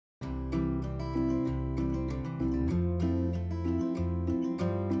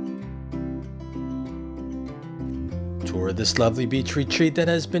Tour this lovely beach retreat that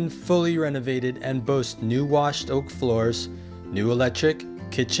has been fully renovated and boasts new washed oak floors, new electric,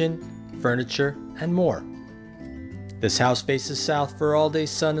 kitchen, furniture, and more. This house faces south for all-day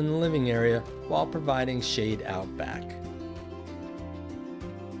sun in the living area while providing shade out back.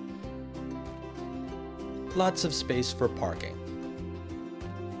 Lots of space for parking.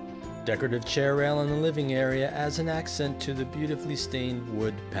 Decorative chair rail in the living area as an accent to the beautifully stained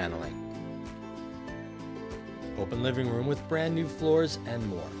wood paneling. Open living room with brand new floors and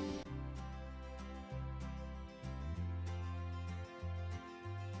more.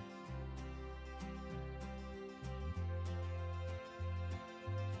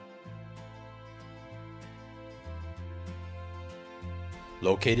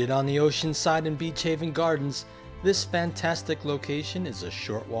 Located on the Oceanside and Beach Haven Gardens, this fantastic location is a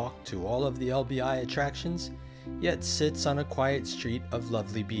short walk to all of the LBI attractions, yet sits on a quiet street of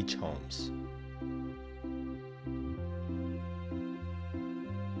lovely beach homes.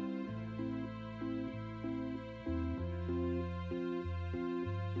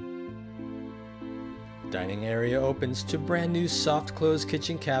 Dining area opens to brand new soft close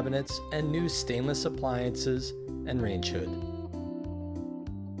kitchen cabinets and new stainless appliances and range hood.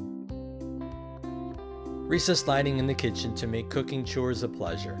 Recessed lighting in the kitchen to make cooking chores a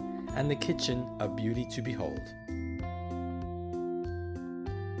pleasure, and the kitchen a beauty to behold.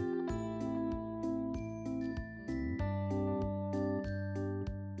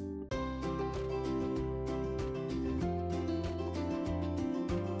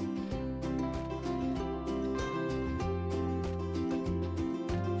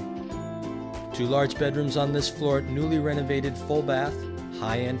 Two large bedrooms on this floor, newly renovated full bath,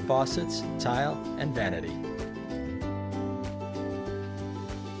 high-end faucets, tile, and vanity.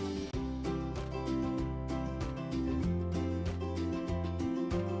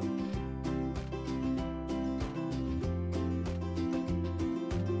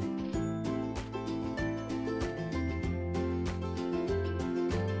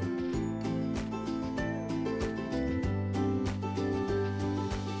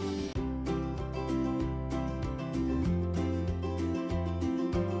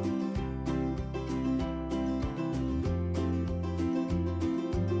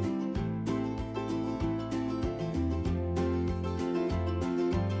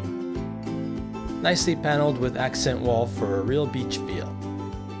 Nicely paneled with accent wall for a real beach feel.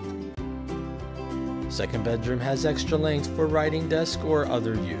 Second bedroom has extra length for writing desk or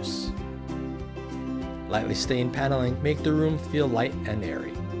other use. Lightly stained paneling make the room feel light and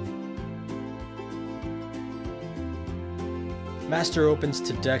airy. Master opens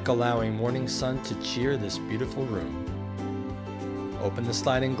to deck, allowing morning sun to cheer this beautiful room. Open the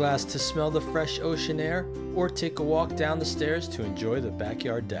sliding glass to smell the fresh ocean air, or take a walk down the stairs to enjoy the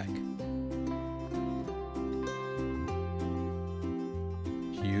backyard deck.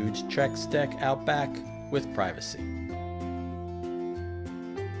 Huge trex deck out back with privacy.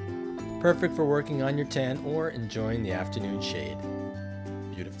 Perfect for working on your tan or enjoying the afternoon shade.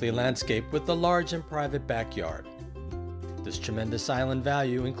 Beautifully landscaped with a large and private backyard. This tremendous island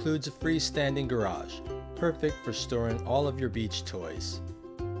value includes a freestanding garage, perfect for storing all of your beach toys.